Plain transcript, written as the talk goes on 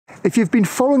If you've been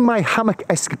following my hammock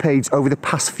escapades over the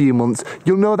past few months,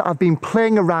 you'll know that I've been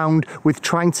playing around with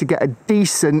trying to get a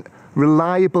decent,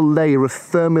 reliable layer of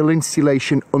thermal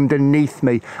insulation underneath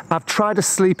me. I've tried a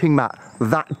sleeping mat,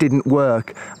 that didn't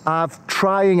work.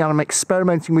 I'm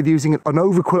experimenting with using an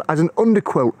overquilt as an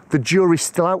underquilt. The jury's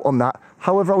still out on that.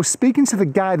 However, I was speaking to the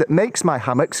guy that makes my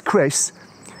hammocks, Chris,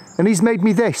 and he's made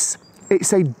me this.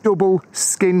 It's a double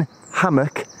skin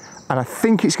hammock, and I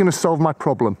think it's going to solve my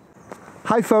problem.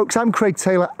 Hi folks, I'm Craig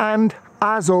Taylor, and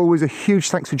as always, a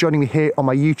huge thanks for joining me here on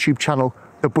my YouTube channel,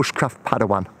 the Bushcraft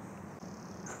Padawan.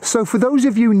 So for those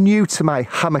of you new to my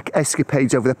hammock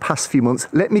escapades over the past few months,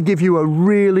 let me give you a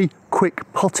really quick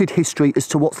potted history as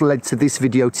to what's led to this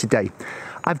video today.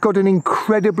 I've got an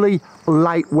incredibly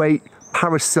lightweight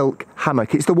parasilk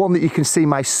hammock. It's the one that you can see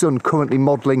my son currently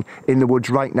modelling in the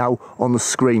woods right now on the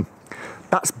screen.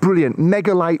 That's brilliant,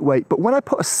 mega lightweight, but when I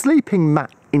put a sleeping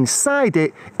mat inside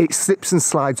it, it slips and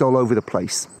slides all over the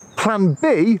place. Plan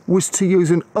B was to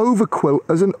use an overquilt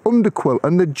as an underquilt,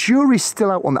 and the jury's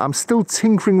still out on that. I'm still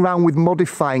tinkering around with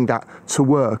modifying that to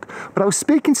work. But I was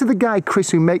speaking to the guy, Chris,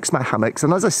 who makes my hammocks,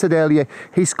 and as I said earlier,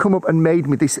 he's come up and made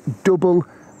me this double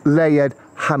layered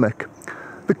hammock.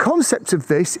 The concept of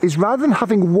this is rather than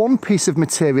having one piece of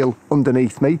material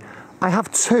underneath me, I have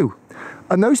two.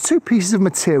 And those two pieces of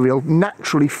material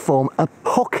naturally form a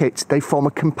pocket. They form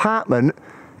a compartment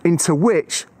into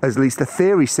which, at least the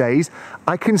theory says,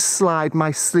 I can slide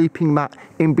my sleeping mat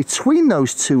in between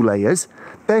those two layers.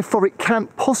 Therefore, it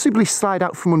can't possibly slide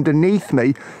out from underneath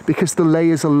me because the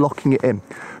layers are locking it in.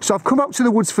 So I've come out to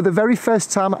the woods for the very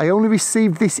first time. I only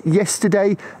received this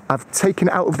yesterday. I've taken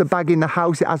it out of the bag in the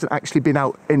house. It hasn't actually been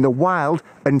out in the wild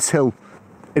until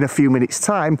in a few minutes'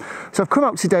 time. So I've come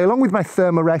out today along with my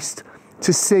thermarest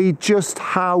to see just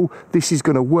how this is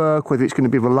going to work, whether it's going to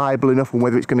be reliable enough and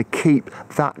whether it's going to keep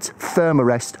that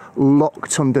thermarest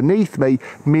locked underneath me,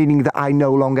 meaning that I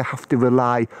no longer have to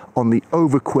rely on the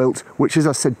overquilt, which, as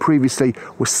I said previously,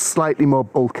 was slightly more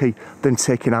bulky than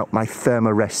taking out my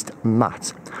thermarest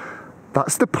mat.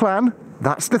 That's the plan,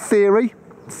 that's the theory.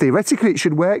 Theoretically it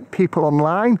should work. People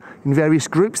online in various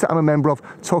groups that I'm a member of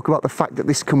talk about the fact that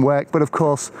this can work, but of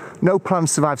course no plan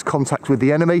survives contact with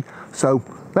the enemy, so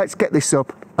let's get this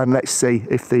up and let's see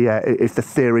if the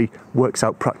theory works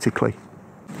out practically.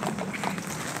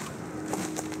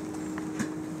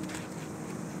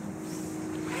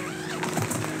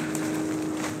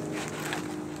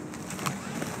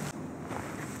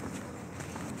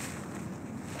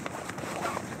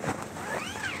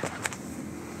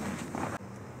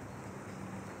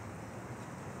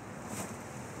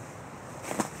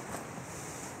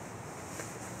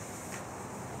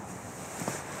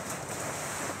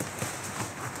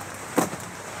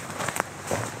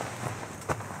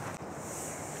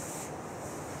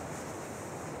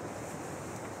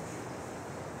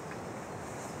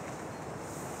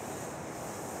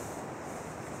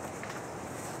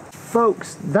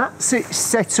 Folks, that's it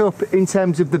set up in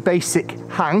terms of the basic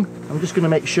hang. I'm just going to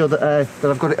make sure that, that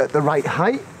I've got it at the right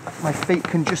height. My feet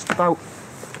can just about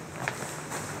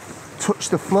touch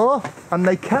the floor, and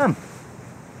they can.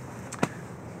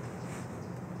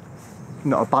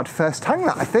 Not a bad first hang,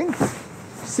 that, I think.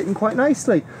 Sitting quite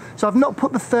nicely. So I've not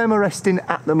put the thermarest in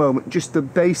at the moment, just the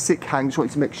basic hang. Just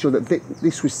wanted to make sure that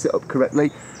this was set up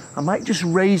correctly. I might just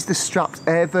raise the straps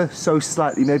ever so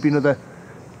slightly, maybe another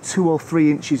 2 or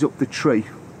 3 inches up the tree,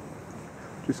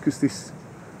 just because this,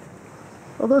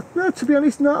 although no, to be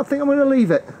honest, no, I think I'm going to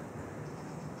leave it.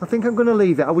 I think I'm going to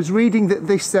leave it. I was reading that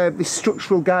this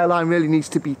structural guy line really needs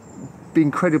to be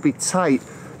incredibly tight,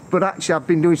 but actually I've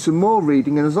been doing some more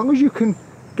reading, and as long as you can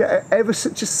get ever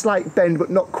such a slight bend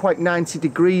but not quite 90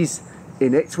 degrees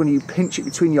in it when you pinch it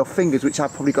between your fingers, which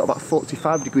I've probably got about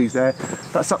 45 degrees there,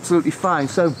 that's absolutely fine.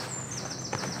 So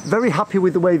very happy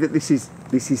with the way that this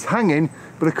is hanging.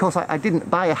 But of course I didn't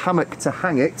buy a hammock to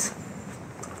hang it.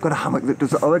 I've got a hammock that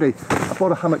does it already. I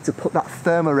bought a hammock to put that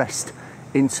thermarest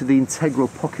into the integral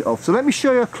pocket of. So let me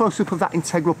show you a close-up of that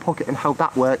integral pocket and how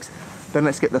that works. Then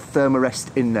let's get the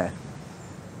thermarest in there.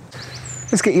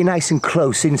 Let's get you nice and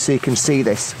close in so you can see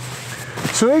this.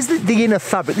 So here's the inner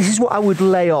fabric. This is what I would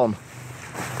lay on.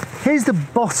 Here's the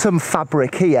bottom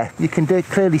fabric here. You can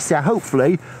clearly see,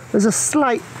 hopefully, there's a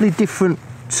slightly different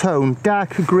tone,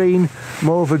 darker green,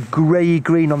 more of a grey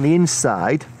green on the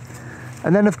inside.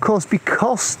 And then of course,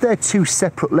 because they're two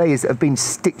separate layers that have been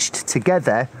stitched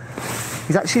together,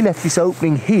 he's actually left this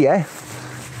opening here.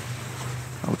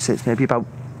 I would say it's maybe about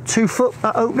 2 foot,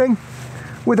 that opening,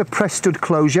 with a press stud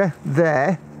closure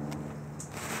there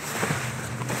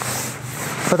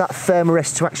for that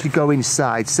thermarest to actually go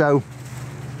inside. So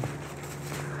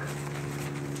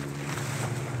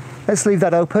Let's leave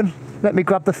that open. Let me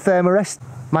grab the thermarest.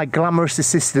 My glamorous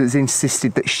assistant has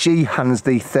insisted that she hands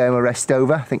the thermarest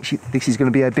over. I think this is going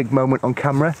to be a big moment on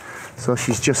camera. So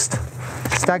she's just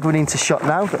staggering into shot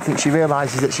now. I think she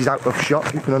realises that she's out of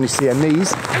shot. You can only see her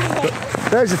knees. But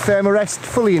there's the thermarest,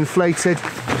 fully inflated.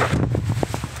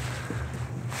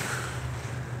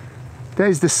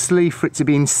 There's the sleeve for it to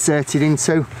be inserted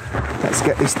into. Let's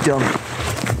get this done.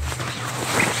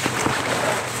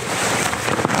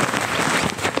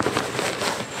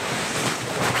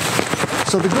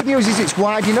 So the good news is it's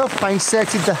wide enough. I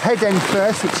inserted the head end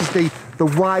first, which is the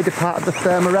wider part of the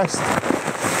thermarest.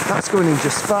 That's going in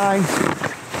just fine.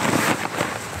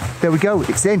 There we go,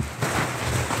 it's in.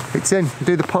 It's in.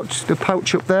 Do the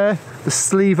pouch up there, the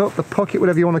sleeve up, the pocket,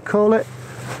 whatever you want to call it.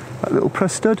 That little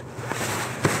press stud.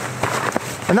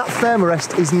 And that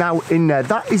thermarest is now in there.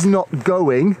 That is not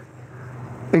going,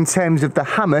 in terms of the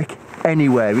hammock,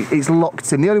 anywhere. It's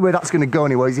locked in. The only way that's going to go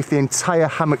anywhere is if the entire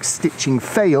hammock stitching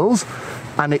fails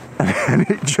and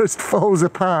it just falls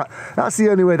apart. That's the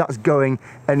only way that's going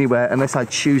anywhere, unless I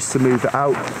choose to move it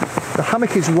out. The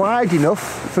hammock is wide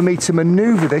enough for me to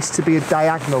manoeuvre this to be a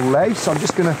diagonal lay, so I'm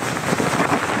just gonna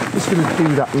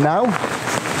do that now.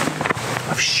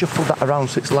 I've shuffled that around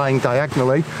so it's lying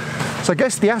diagonally. So I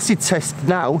guess the acid test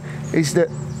now is that,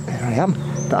 here I am,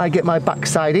 that I get my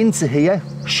backside into here,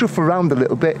 shuffle around a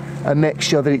little bit and make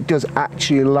sure that it does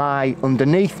actually lie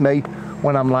underneath me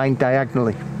when I'm lying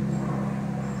diagonally.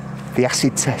 The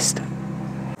acid test.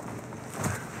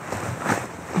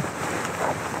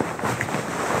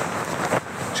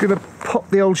 Just going to pop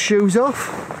the old shoes off.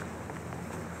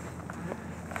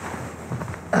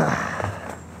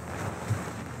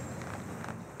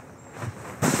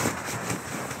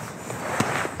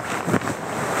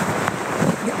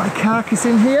 Get my carcass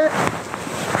in here.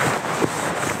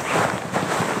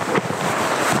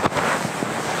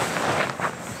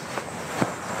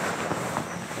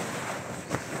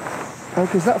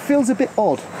 Because that feels a bit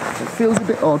odd. It feels a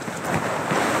bit odd.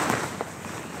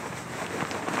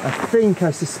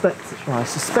 I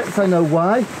suspect I know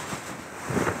why.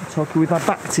 I'm talking with my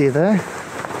back to you there.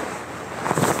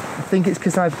 I think it's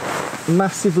because I've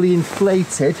massively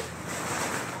inflated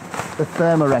the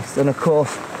thermarest, and of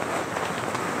course,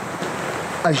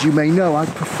 as you may know, I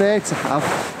prefer to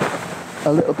have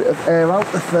a little bit of air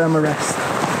out the thermarest.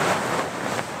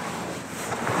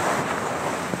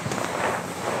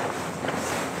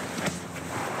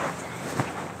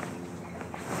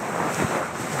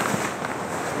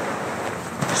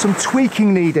 Some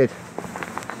tweaking needed.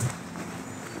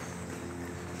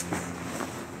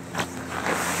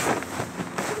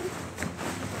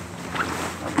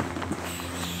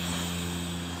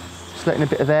 Just letting a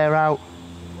bit of air out.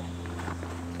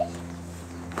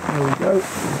 There we go.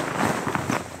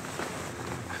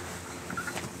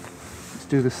 Let's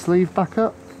do the sleeve back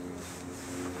up.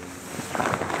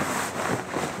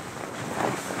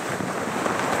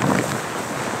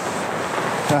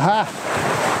 Aha!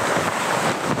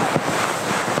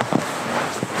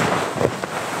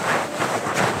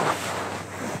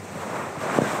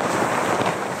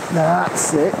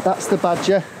 That's it, that's the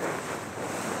badger.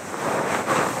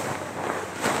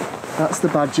 That's the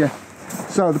badger.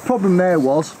 So the problem there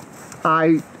was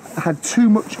I had too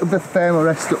much of the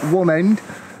thermarest at one end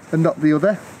and not the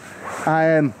other.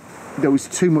 There was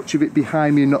too much of it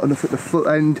behind me and not enough at the foot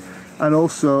end, and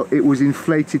also it was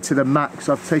inflated to the max,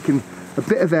 so I've taken a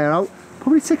bit of air out.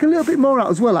 Probably take a little bit more out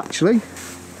as well actually.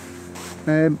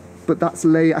 But that's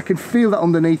lay. I can feel that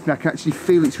underneath me. I can actually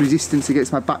feel its resistance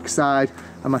against my backside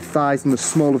and my thighs and the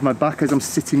small of my back as I'm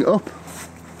sitting up.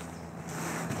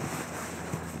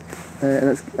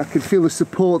 And I can feel the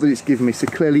support that it's giving me, so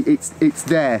clearly it's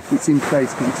there, it's in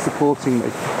place because it's supporting me.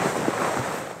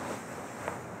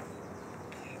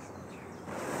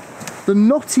 The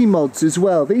knotty mods as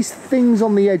well, these things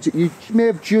on the edge that you may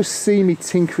have just seen me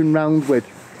tinkering around with.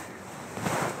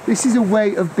 This is a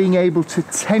way of being able to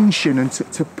tension and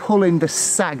to pull in the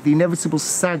sag, the inevitable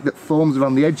sag that forms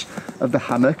around the edge of the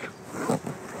hammock.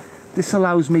 This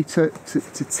allows me to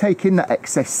take in that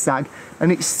excess sag,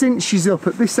 and it cinches up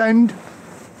at this end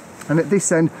and at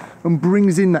this end and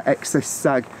brings in that excess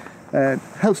sag.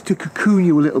 Helps to cocoon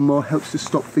you a little more, helps to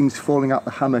stop things falling out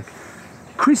the hammock.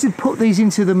 Chris had put these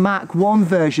into the Mark 1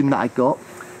 version that I got,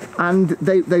 and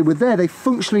they were there,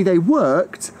 functionally they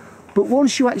worked, but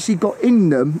once you actually got in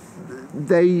them,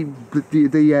 the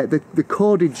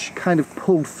cordage kind of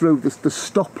pulled through the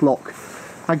stop lock.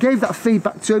 I gave that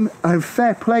feedback to him, and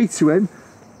fair play to him.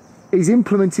 He's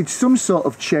implemented some sort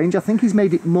of change. I think he's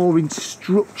made it more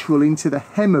structural into the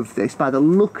hem of this by the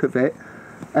look of it,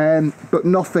 but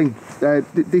nothing.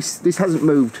 This hasn't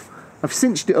moved. I've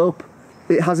cinched it up.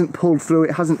 it hasn't pulled through,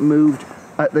 it hasn't moved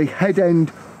at the head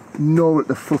end nor at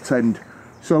the foot end.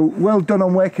 So well done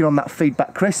on working on that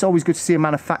feedback, Chris. Always good to see a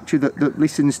manufacturer that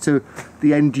listens to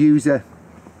the end user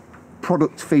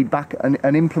product feedback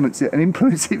and implements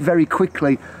it very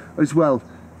quickly as well.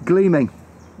 Gleaming,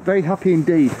 very happy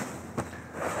indeed.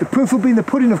 The proof will be in the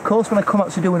pudding, of course, when I come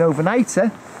out to do an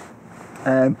overnighter.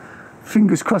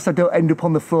 Fingers crossed I don't end up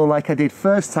on the floor like I did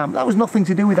first time. That was nothing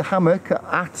to do with the hammock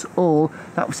at all.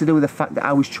 That was to do with the fact that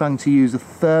I was trying to use a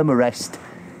thermarest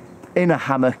in a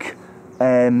hammock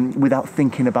without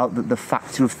thinking about the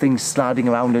factor of things sliding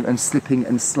around and slipping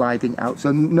and sliding out.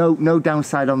 So no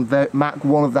downside on the Mark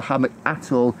 1 of the hammock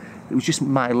at all. It was just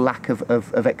my lack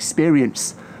of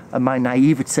experience and my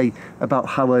naivety about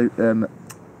how a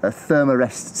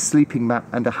thermarest sleeping mat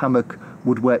and a hammock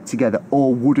would work together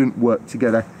or wouldn't work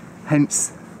together,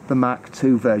 hence the Mark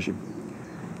II version.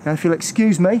 Now if you'll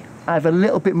excuse me, I have a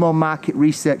little bit more market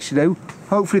research to do.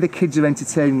 Hopefully the kids are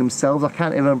entertaining themselves. I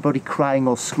can't hear anybody crying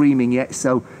or screaming yet,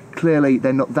 so clearly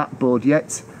they're not that bored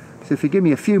yet. So if you give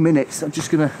me a few minutes, I'm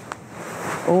just gonna,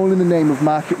 all in the name of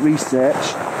market research,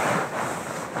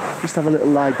 just have a little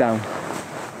lie down.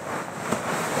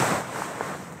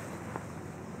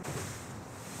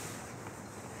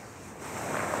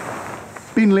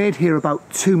 Been laid here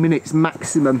about 2 minutes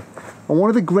maximum, and one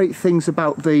of the great things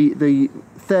about the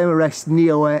Thermarest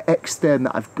Neo Air X-Therm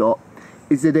that I've got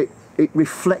is that it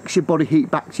reflects your body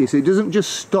heat back to you, so it doesn't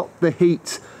just stop the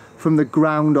heat from the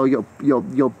ground or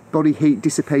your body heat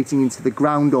dissipating into the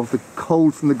ground or the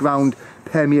cold from the ground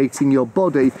permeating your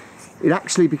body. It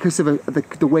actually, because of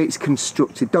the way it's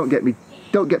constructed, don't get me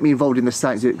involved in the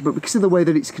science of it, but because of the way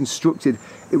that it's constructed,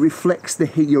 it reflects the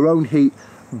heat, your own heat,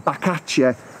 back at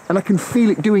you. And I can feel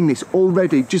it doing this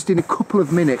already. Just in a couple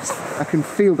of minutes, I can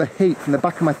feel the heat from the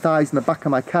back of my thighs and the back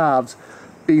of my calves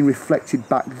being reflected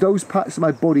back. Those parts of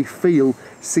my body feel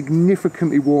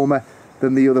significantly warmer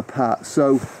than the other parts.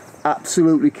 So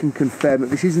absolutely can confirm that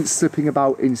this isn't slipping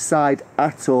about inside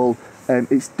at all.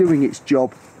 It's doing its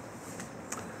job.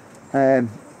 I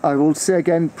will say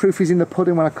again, proof is in the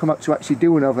pudding when I come up to actually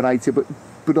do an overnighter,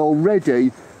 but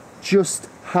already just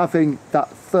having that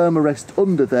Thermarest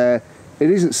under there, it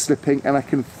isn't slipping and I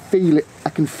can feel it. I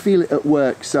can feel it at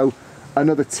work, so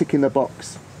another tick in the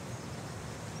box.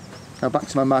 Now back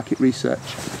to my market research.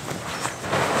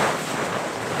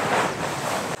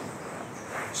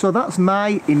 So that's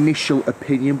my initial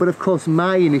opinion, but of course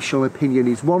my initial opinion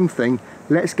is one thing.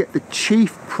 Let's get the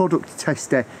chief product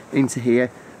tester into here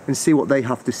and see what they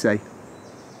have to say.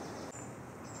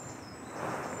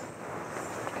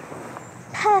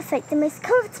 Perfect, the most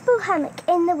comfortable hammock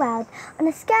in the world. On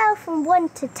a scale from 1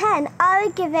 to 10, I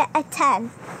would give it a 10.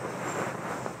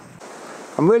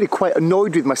 I'm really quite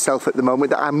annoyed with myself at the moment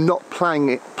that I'm not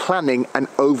planning an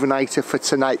overnighter for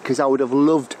tonight, because I would have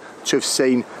loved to have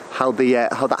seen how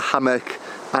that hammock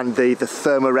and the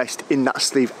Thermarest in that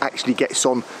sleeve actually gets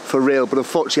on for real, but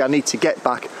unfortunately I need to get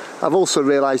back. I've also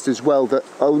realised as well that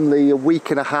only a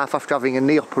week and a half after having a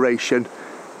knee operation,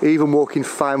 even walking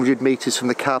 500 metres from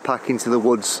the car park into the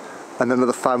woods and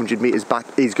another 500 metres back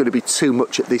is going to be too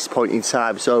much at this point in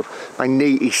time. So my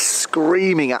knee is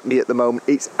screaming at me at the moment.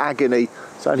 It's agony.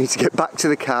 So I need to get back to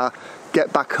the car,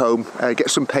 get back home, get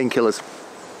some painkillers.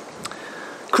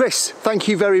 Chris, thank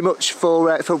you very much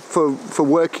for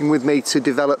working with me to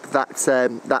develop that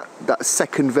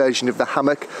second version of the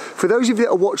hammock. For those of you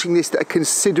that are watching this that are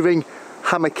considering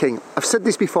hammocking, I've said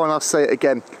this before and I'll say it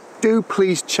again, do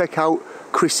please check out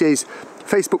Chris's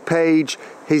Facebook page,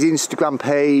 his Instagram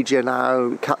page, and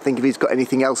I can't think if he's got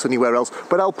anything else anywhere else,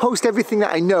 but I'll post everything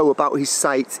that I know about his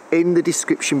site in the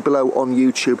description below on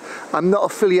YouTube. I'm not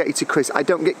affiliated to Chris. I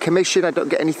don't get commission, I don't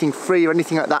get anything free or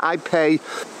anything like that. I pay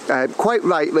quite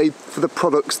rightly for the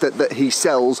products that he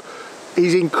sells.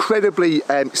 He's incredibly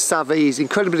savvy, he's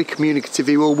incredibly communicative.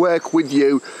 He will work with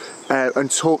you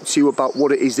and talk to you about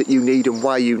what it is that you need and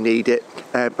why you need it,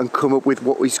 and come up with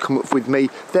what he's come up with me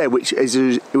there, which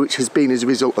has been as a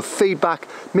result of feedback,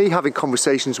 me having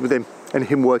conversations with him and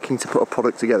him working to put a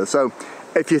product together. So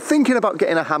if you're thinking about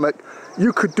getting a hammock,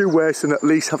 you could do worse than at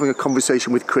least having a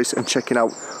conversation with Chris and checking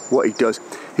out what he does.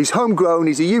 He's homegrown,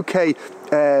 he's a UK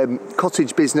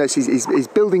cottage business, he's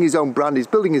building his own brand, he's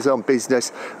building his own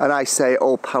business, and I say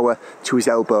all power to his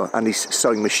elbow and his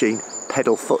sewing machine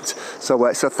pedal foot.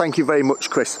 So thank you very much,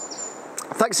 Chris.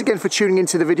 Thanks again for tuning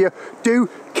into the video. Do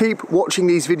keep watching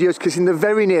these videos, because in the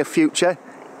very near future,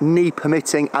 knee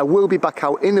permitting, I will be back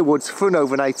out in the woods for an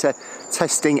overnighter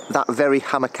testing that very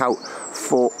hammock out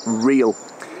for real.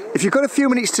 If you've got a few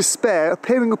minutes to spare,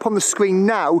 appearing up on the screen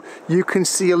now, you can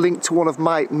see a link to one of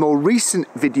my more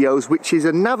recent videos, which is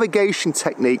a navigation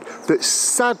technique that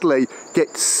sadly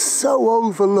gets so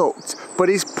overlooked, but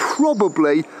is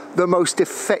probably the most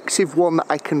effective one that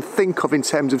I can think of in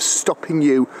terms of stopping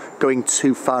you going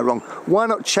too far wrong. Why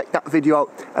not check that video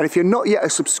out? And if you're not yet a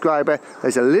subscriber,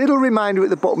 there's a little reminder at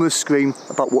the bottom of the screen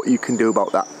about what you can do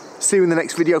about that. See you in the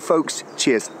next video, folks.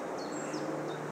 Cheers.